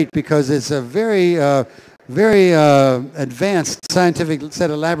is great because it's a very advanced scientific set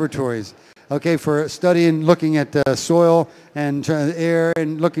of laboratories, okay, for studying, looking at soil and air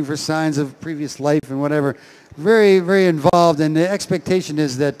and looking for signs of previous life and whatever. Very, very involved, and the expectation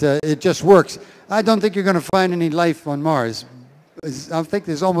is that it just works. I don't think you're going to find any life on Mars. I think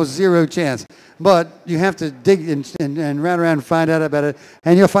there's almost zero chance. But you have to dig and run around and find out about it,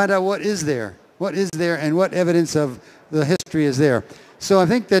 and you'll find out what is there and what evidence of the history is there. So I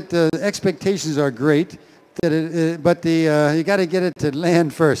think that the expectations are great, but you got to get it to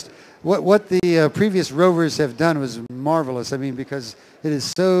land first. What the previous rovers have done was marvelous. I mean, because it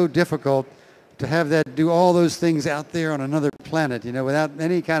is so difficult to have that do all those things out there on another planet, you know, without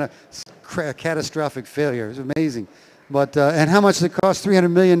any kind of catastrophic failure. It's amazing. But and how much it costs?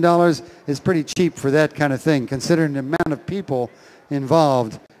 $300 million is pretty cheap for that kind of thing, considering the amount of people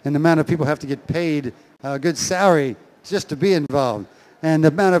involved and the amount of people have to get paid a good salary just to be involved, and the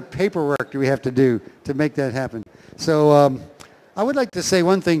amount of paperwork we have to do to make that happen. So I would like to say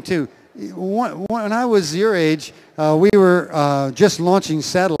one thing too. When I was your age, we were just launching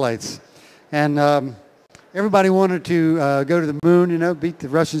satellites, and everybody wanted to go to the moon, you know, beat the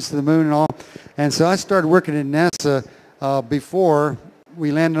Russians to the moon and all. And so I started working at NASA before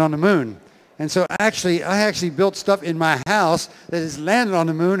we landed on the moon. And so I actually built stuff in my house that has landed on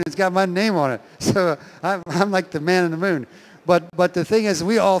the moon. It's got my name on it. So I'm like the man in the moon. But the thing is,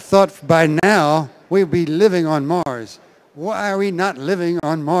 we all thought by now we'd be living on Mars. Why are we not living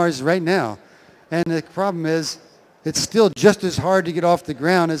on Mars right now? And the problem is, it's still just as hard to get off the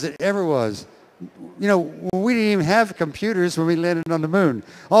ground as it ever was. You know, we didn't even have computers when we landed on the moon.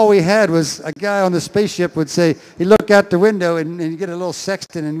 All we had was a guy on the spaceship would say, he'd look out the window and get a little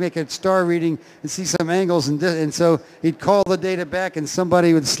sextant and make a star reading and see some angles. And so he'd call the data back, and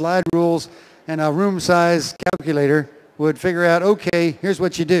somebody with slide rules and a room size calculator would figure out, okay, here's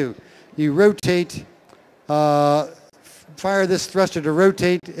what you do. You rotate, fire this thruster to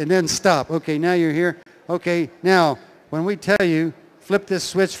rotate, and then stop. Okay, now you're here. Okay, now when we tell you, flip this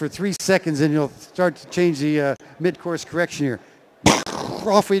switch for 3 seconds and you'll start to change the mid-course correction here.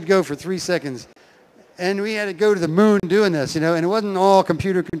 Off we'd go for 3 seconds. And we had to go to the moon doing this, you know, and it wasn't all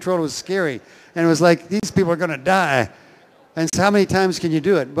computer controlled. It was scary. And it was like, these people are going to die. And so how many times can you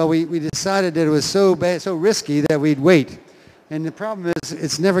do it? Well, we decided that it was so bad, so risky that we'd wait. And the problem is,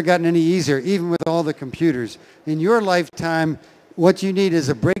 it's never gotten any easier, even with all the computers. In your lifetime, what you need is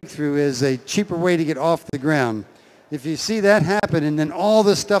a breakthrough, is a cheaper way to get off the ground. If you see that happen, and then all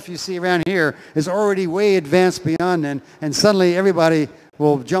the stuff you see around here is already way advanced beyond then, and suddenly everybody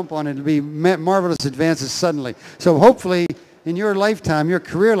will jump on it. It'll be marvelous advances suddenly. So hopefully, in your lifetime, your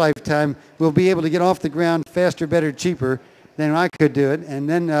career lifetime, we'll be able to get off the ground faster, better, cheaper than I could do it, and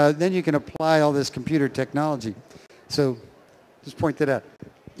then you can apply all this computer technology. So just point that out.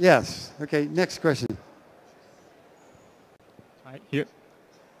 Yes. Okay, next question. Hi, here.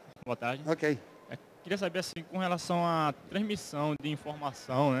 Boa tarde. Okay. Queria saber, assim, com relação à transmissão de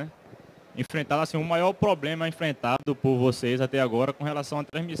informação, né? Enfrentado, assim, o maior problema enfrentado por vocês até agora com relação à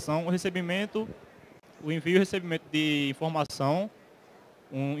transmissão, o recebimento, o envio e recebimento de informação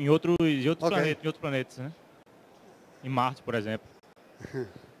em outros planetas, né? Em Marte, por exemplo.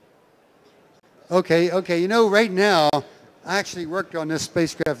 Okay. You know, right now, I actually worked on this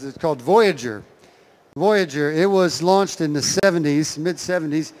spacecraft. It's called Voyager. Voyager, it was launched in the 70s,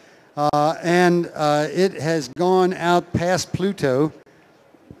 mid-70s. And it has gone out past Pluto.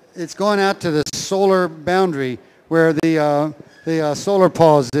 It's gone out to the solar boundary where the solar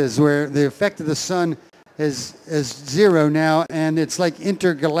pause is, where the effect of the sun is zero now, and it's like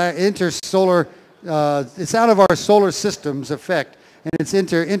intersolar. It's out of our solar system's effect, and it's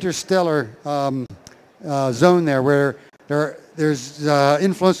interstellar zone there, where there's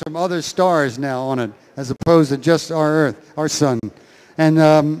influence from other stars now on it, as opposed to just our Earth, our sun,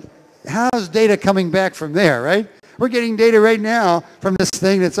 and how's data coming back from there, right? We're getting data right now from this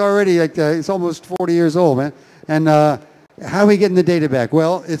thing that's already like, it's almost 40 years old, man. And how are we getting the data back?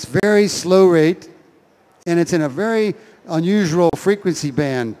 Well, it's very slow rate, and it's in a very unusual frequency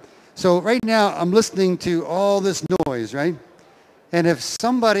band. So right now, I'm listening to all this noise, right? And if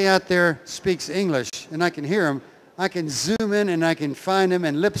somebody out there speaks English, and I can hear them, I can zoom in and I can find them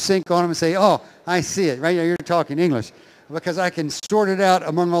and lip sync on them and say, oh, I see it, right? You're talking English. Because I can sort it out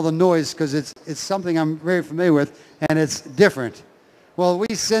among all the noise because it's something I'm very familiar with and it's different. Well,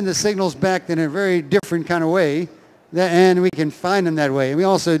 we send the signals back in a very different kind of way, and we can find them that way. And we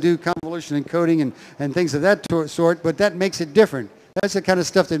also do convolution encoding and things of that sort, but that makes it different. That's the kind of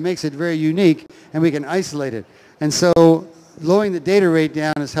stuff that makes it very unique, and we can isolate it. And so lowering the data rate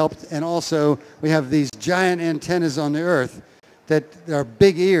down has helped, and also we have these giant antennas on the Earth that are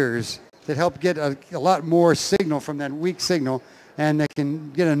big ears that help get a lot more signal from that weak signal, and they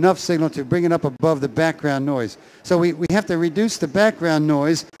can get enough signal to bring it up above the background noise. So we have to reduce the background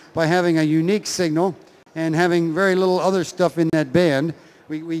noise by having a unique signal and having very little other stuff in that band.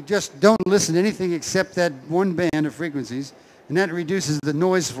 We just don't listen to anything except that one band of frequencies, and that reduces the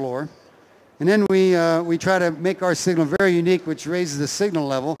noise floor. And then we try to make our signal very unique, which raises the signal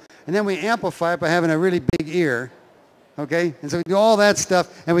level, and then we amplify it by having a really big ear. Okay, and so we do all that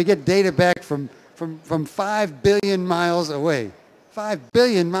stuff, and we get data back from 5 billion miles away. 5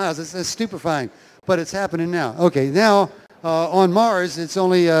 billion miles, it's stupefying, but it's happening now. Okay, now on Mars, it's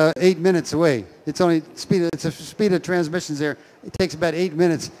only 8 minutes away. It's a speed of transmissions there. It takes about 8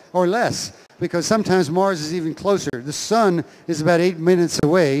 minutes or less, because sometimes Mars is even closer. The sun is about 8 minutes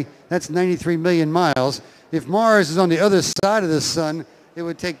away. That's 93 million miles. If Mars is on the other side of the sun, it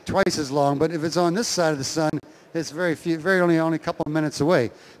would take twice as long, but if it's on this side of the sun, it's only a couple of minutes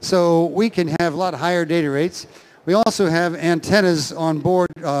away. So we can have a lot higher data rates. We also have antennas on board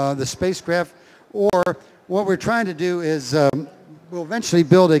the spacecraft, or what we're trying to do is we'll eventually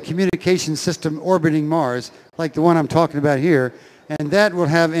build a communication system orbiting Mars, like the one I'm talking about here, and that will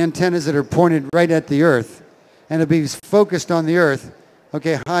have antennas that are pointed right at the Earth, and it'll be focused on the Earth.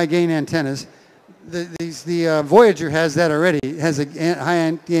 Okay, high gain antennas. The Voyager has that already. It has a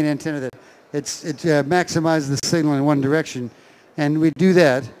high gain antenna that it maximizes the signal in one direction, and we do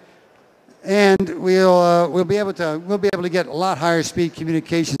that, and we'll be able to get a lot higher speed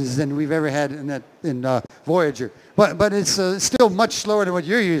communications than we've ever had in Voyager. But it's still much slower than what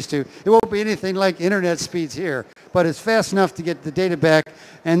you're used to. It won't be anything like internet speeds here, but it's fast enough to get the data back.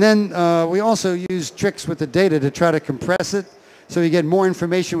 And then we also use tricks with the data to try to compress it, so you get more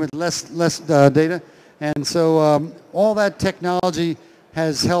information with less data. And so all that technology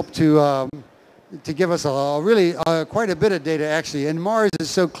has helped to give us really quite a bit of data, actually. And Mars is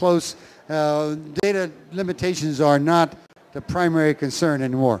so close, data limitations are not the primary concern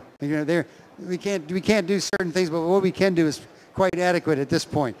anymore. You know, we can't do certain things, but what we can do is quite adequate at this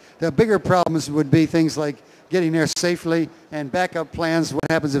point. The bigger problems would be things like getting there safely and backup plans. What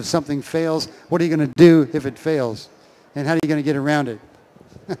happens if something fails? What are you going to do if it fails? And how are you going to get around it?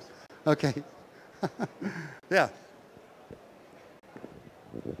 Okay. Yeah.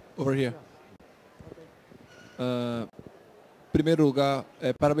 Over here. Primeiro lugar,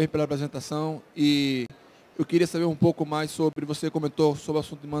 parabéns pela apresentação, e eu queria saber um pouco mais sobre, você comentou sobre o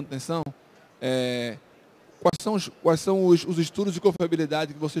assunto de manutenção, quais são os estudos de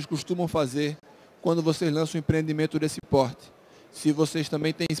confiabilidade que vocês costumam fazer quando vocês lançam um empreendimento desse porte? Se vocês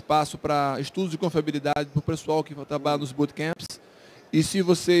também têm espaço para estudos de confiabilidade para o pessoal que trabalha nos bootcamps, e se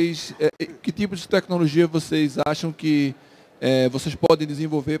vocês, que tipo de tecnologia vocês acham que vocês podem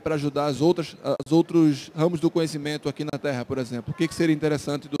desenvolver para ajudar os outros ramos do conhecimento aqui na Terra, por exemplo? O que seria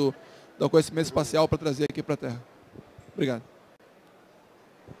interessante do conhecimento espacial para trazer aqui para a Terra? Obrigado.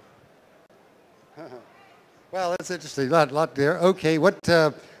 Well, that's interesting. A lot there. Okay, what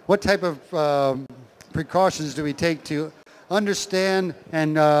type of precautions do we take to understand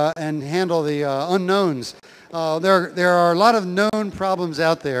and handle the unknowns? There are a lot of known problems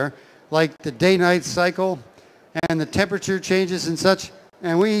out there, like the day-night cycle and the temperature changes and such.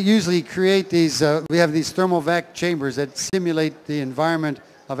 And we usually create these, we have these thermal vac chambers that simulate the environment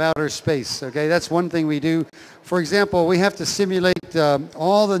of outer space. Okay, that's one thing we do. For example, we have to simulate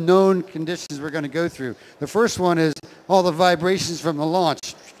all the known conditions we're going to go through. The first one is all the vibrations from the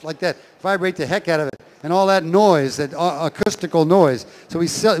launch, like that, vibrate the heck out of it, and all that noise, that acoustical noise. So we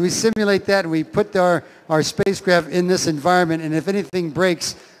simulate that, and we put our spacecraft in this environment, and if anything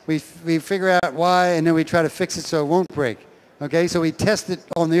breaks, we figure out why, and then we try to fix it so it won't break. Okay, so we test it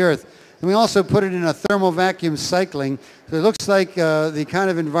on the Earth. And we also put it in a thermal vacuum cycling, so it looks like the kind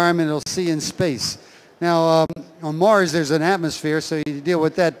of environment it'll see in space. Now, on Mars, there's an atmosphere, so you deal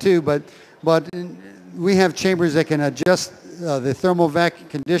with that too, but we have chambers that can adjust the thermal vacuum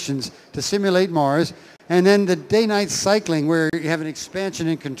conditions to simulate Mars. And then the day-night cycling, where you have an expansion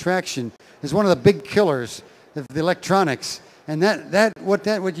and contraction, is one of the big killers of the electronics. And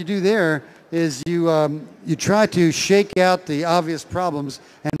what you do there is you try to shake out the obvious problems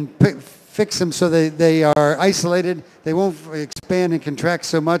and fix them so they are isolated. They won't expand and contract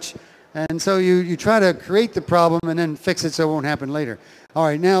so much. And so you try to create the problem and then fix it so it won't happen later. All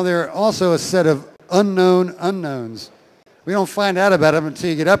right, now there are also a set of unknown unknowns. We don't find out about them until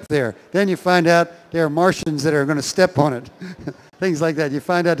you get up there. Then you find out there are Martians that are going to step on it. Things like that. You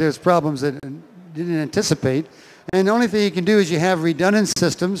find out there's problems that you didn't anticipate. And the only thing you can do is you have redundant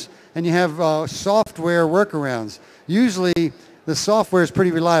systems and you have software workarounds. Usually the software is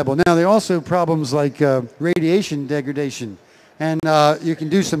pretty reliable. Now there are also problems like radiation degradation. And you can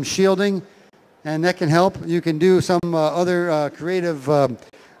do some shielding and that can help. You can do some other creative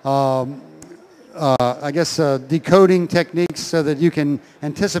decoding techniques so that you can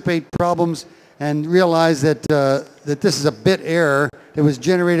anticipate problems and realize that that this is a bit error that was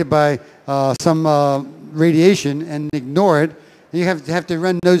generated by some radiation and ignore it. You have to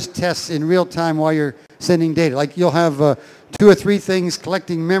run those tests in real time while you're sending data. Like you'll have 2 or 3 things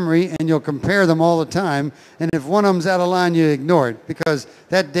collecting memory and you'll compare them all the time. And if one of them's out of line, you ignore it because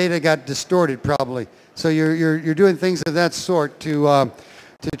that data got distorted probably. So you're doing things of that sort to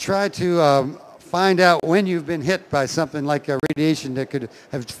try to find out when you've been hit by something like a radiation that could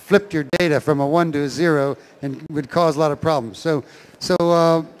have flipped your data from a 1 to a 0 and would cause a lot of problems. So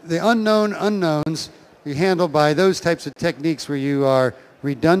the unknown unknowns you handle by those types of techniques where you are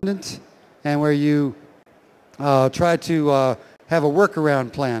redundant and where you try to have a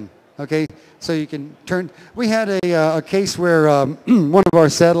workaround plan. Okay, so you can turn. We had a case where one of our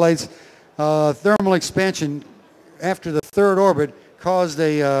satellites, thermal expansion after the 3rd orbit caused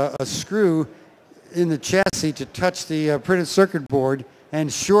a screw in the chassis to touch the printed circuit board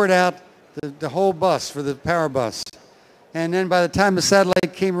and short out the whole bus for the power bus. And then by the time the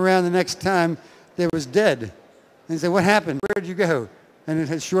satellite came around the next time, it was dead. And they said, what happened? Where did you go? And it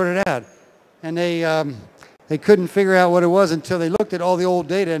had shorted out. And they couldn't figure out what it was until they looked at all the old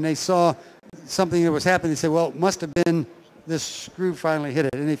data and they saw something that was happening. They said, well, it must have been this screw finally hit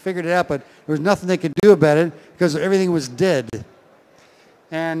it. And they figured it out, but there was nothing they could do about it because everything was dead.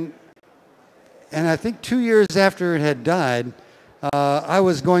 And I think 2 years after it had died, I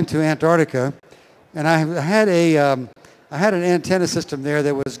was going to Antarctica, and I had an antenna system there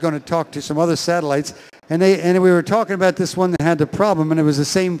that was going to talk to some other satellites, and we were talking about this one that had the problem, and it was the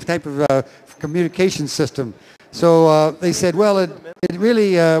same type of communication system. So they said, well, it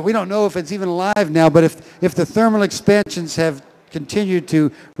really, we don't know if it's even alive now, but if the thermal expansions have continued to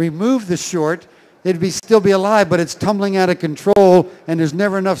remove the short, it'd still be alive, but it's tumbling out of control, and there's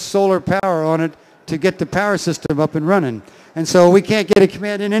never enough solar power on it to get the power system up and running. And so we can't get a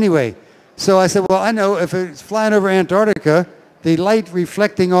command in anyway. So I said, well, I know if it's flying over Antarctica, the light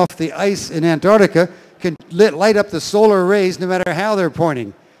reflecting off the ice in Antarctica can light up the solar rays no matter how they're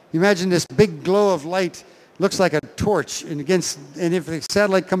pointing. You imagine this big glow of light, looks like a torch, and if the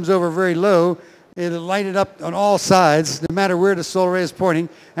satellite comes over very low, it'll light it up on all sides, no matter where the solar ray is pointing.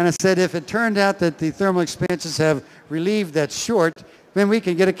 And I said, if it turned out that the thermal expansions have relieved that short, then we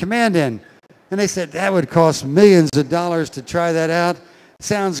can get a command in. And they said, that would cost millions of dollars to try that out.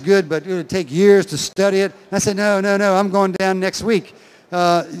 Sounds good, but it would take years to study it. I said, no, I'm going down next week.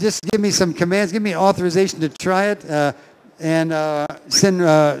 Just give me some commands, give me authorization to try it, and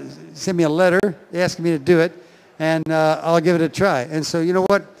send me a letter asking me to do it, and I'll give it a try. And so you know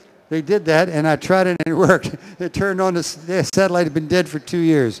what? They did that, and I tried it, and it worked. It turned on, the satellite had been dead for 2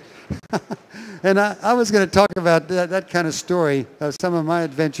 years. And I was going to talk about that kind of story, some of my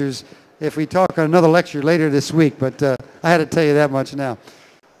adventures, if we talk on another lecture later this week, but I had to tell you that much now.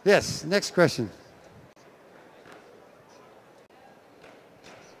 Yes, next question.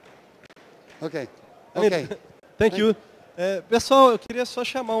 Okay. Thank you. Pessoal, eu queria só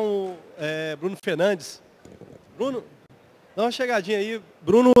chamar Bruno Fernandes. Bruno, dá uma chegadinha aí.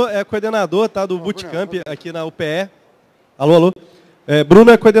 Bruno é coordenador, tá, do Bootcamp aqui na UPE. Alô?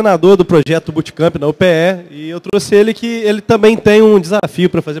 Bruno é coordenador do projeto Bootcamp na UPE e eu trouxe ele que ele também tem um desafio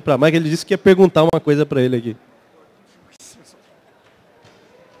para fazer para a Mike. Ele disse que ia perguntar uma coisa para ele aqui.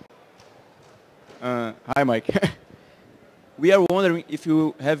 Hi, Mike. We are wondering if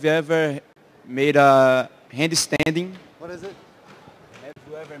you have ever made a handstanding. What is it? Have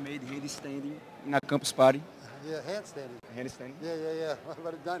you ever made handstanding in a campus party? Yeah, handstanding. Handstanding? Yeah.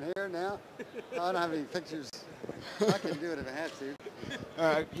 What I've done here now? I don't have any pictures. I can do it if I had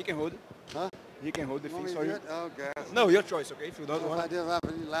to. He can hold it. Huh? He can hold the Want things me for to you. do it? Oh, God. No, your choice, okay? If you don't What want. if I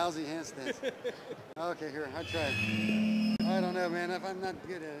do any lousy handstands? Okay, here, I'll try it. I don't know, man, if I'm not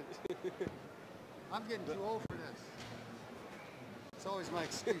good at it. I'm getting too old for this. It's always my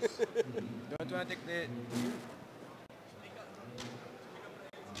excuse. Don't you want to take the...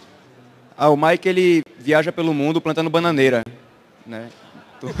 O Mike, ele viaja pelo mundo plantando bananeira, né?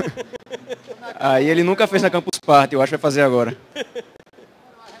 Aí ele nunca fez na Campus Party, eu acho que vai fazer agora.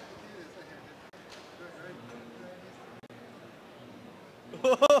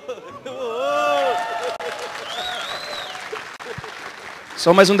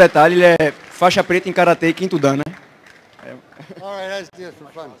 Só mais um detalhe, ele é faixa preta em Karatê e quinto dan, né? All right, let's do it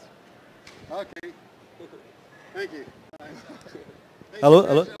for fun. Okay. Thank you. Alô,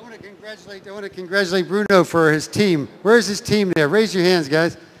 alô? I want to congratulate Bruno for his team. Where's his team there? Raise your hands,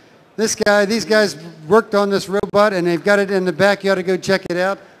 guys. These guys worked on this robot, and they've got it in the back. You ought to go check it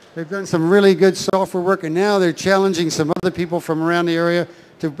out. They've done some really good software work, and now they're challenging some other people from around the area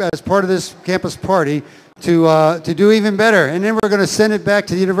to, as part of this campus party, to do even better. And then we're going to send it back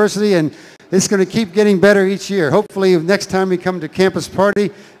to the university, and it's going to keep getting better each year. Hopefully, next time we come to campus party,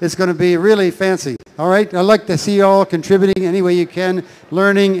 it's going to be really fancy. All right? I'd like to see you all contributing any way you can,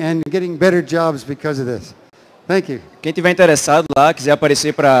 learning and getting better jobs because of this. Thank you. Quem tiver interessado lá, quiser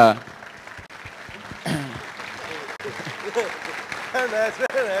aparecer para...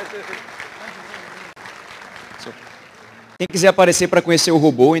 Quem quiser aparecer para conhecer o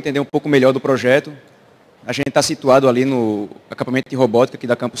robô, entender um pouco melhor do projeto, a gente está situado ali no acampamento de robótica aqui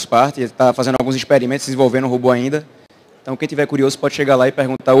da Campus Party, está fazendo alguns experimentos, desenvolvendo o robô ainda. Então, quem tiver curioso pode chegar lá e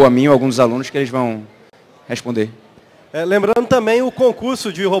perguntar ou a mim ou a algum dos alunos que eles vão responder. Lembrando também o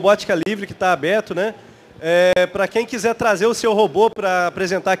concurso de robótica livre que está aberto, né? Para quem quiser trazer o seu robô para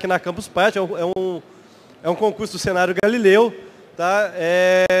apresentar aqui na Campus Party, é um concurso do cenário Galileu. Tá?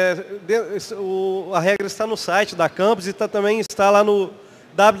 A regra está no site da Campus e também está lá no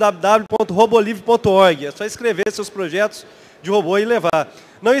www.robolivre.org. É só escrever seus projetos de robô e levar.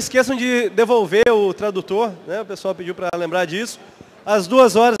 Não esqueçam de devolver o tradutor, né? O pessoal pediu para lembrar disso. Às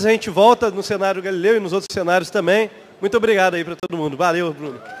 2 horas a gente volta no cenário Galileu e nos outros cenários também. Muito obrigado aí para todo mundo. Valeu,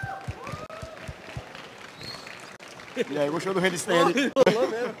 Bruno. E aí, gostou do handstand? Rolou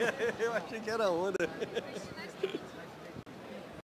mesmo. Eu achei que era onda.